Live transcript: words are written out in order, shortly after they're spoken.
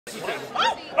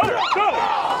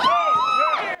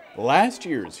Last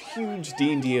year's huge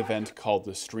D&D event called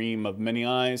the Stream of Many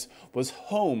Eyes was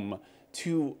home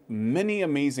to many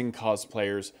amazing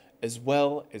cosplayers as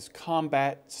well as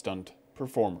combat stunt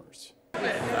performers.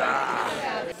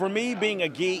 For me, being a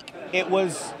geek, it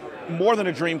was more than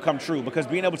a dream come true, because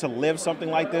being able to live something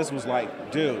like this was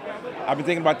like, dude, I've been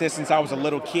thinking about this since I was a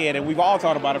little kid, and we've all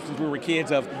thought about it since we were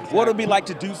kids of what it would be like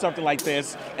to do something like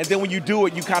this, and then when you do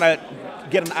it, you kind of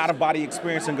get an out-of-body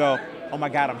experience and go, oh my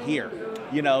God, I'm here.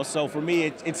 You know, so for me,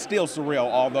 it's still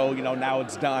surreal, although, you know, now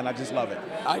it's done. I just love it.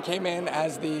 I came in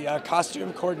as the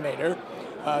costume coordinator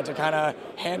to kind of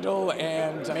handle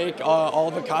and make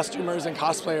all the costumers and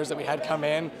cosplayers that we had come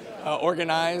in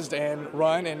organized and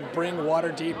run and bring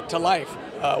Waterdeep to life,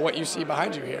 what you see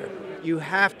behind you here. You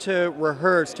have to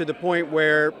rehearse to the point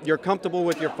where you're comfortable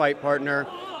with your fight partner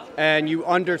and you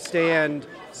understand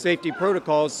safety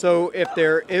protocols, so if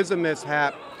there is a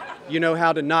mishap, you know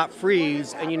how to not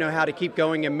freeze, and you know how to keep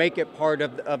going and make it part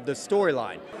of the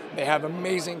storyline. They have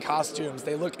amazing costumes.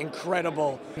 They look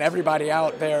incredible. And everybody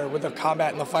out there with the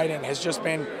combat and the fighting has just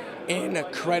been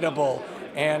incredible.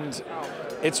 And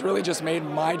it's really just made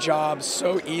my job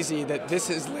so easy that this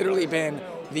has literally been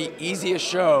the easiest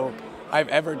show I've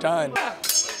ever done.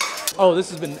 Oh,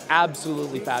 this has been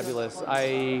absolutely fabulous.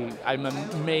 I'm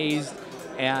amazed,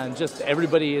 and just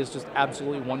everybody is just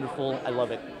absolutely wonderful. I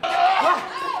love it.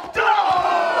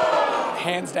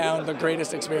 Hands down, the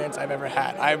greatest experience I've ever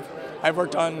had. I've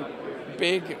worked on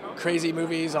big, crazy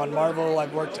movies on Marvel.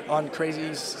 I've worked on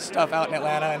crazy stuff out in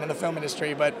Atlanta and in the film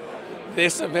industry, but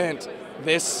this event,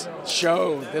 this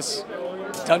show, this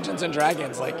Dungeons and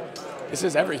Dragons, like, this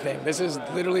is everything. This is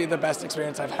literally the best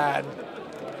experience I've had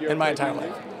in my entire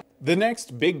life. The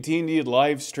next big D&D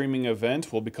live streaming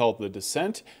event will be called The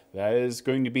Descent. That is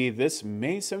going to be this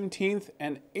May 17th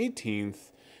and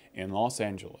 18th in Los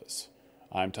Angeles.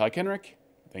 I'm Todd Kenrick.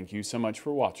 Thank you so much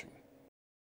for watching.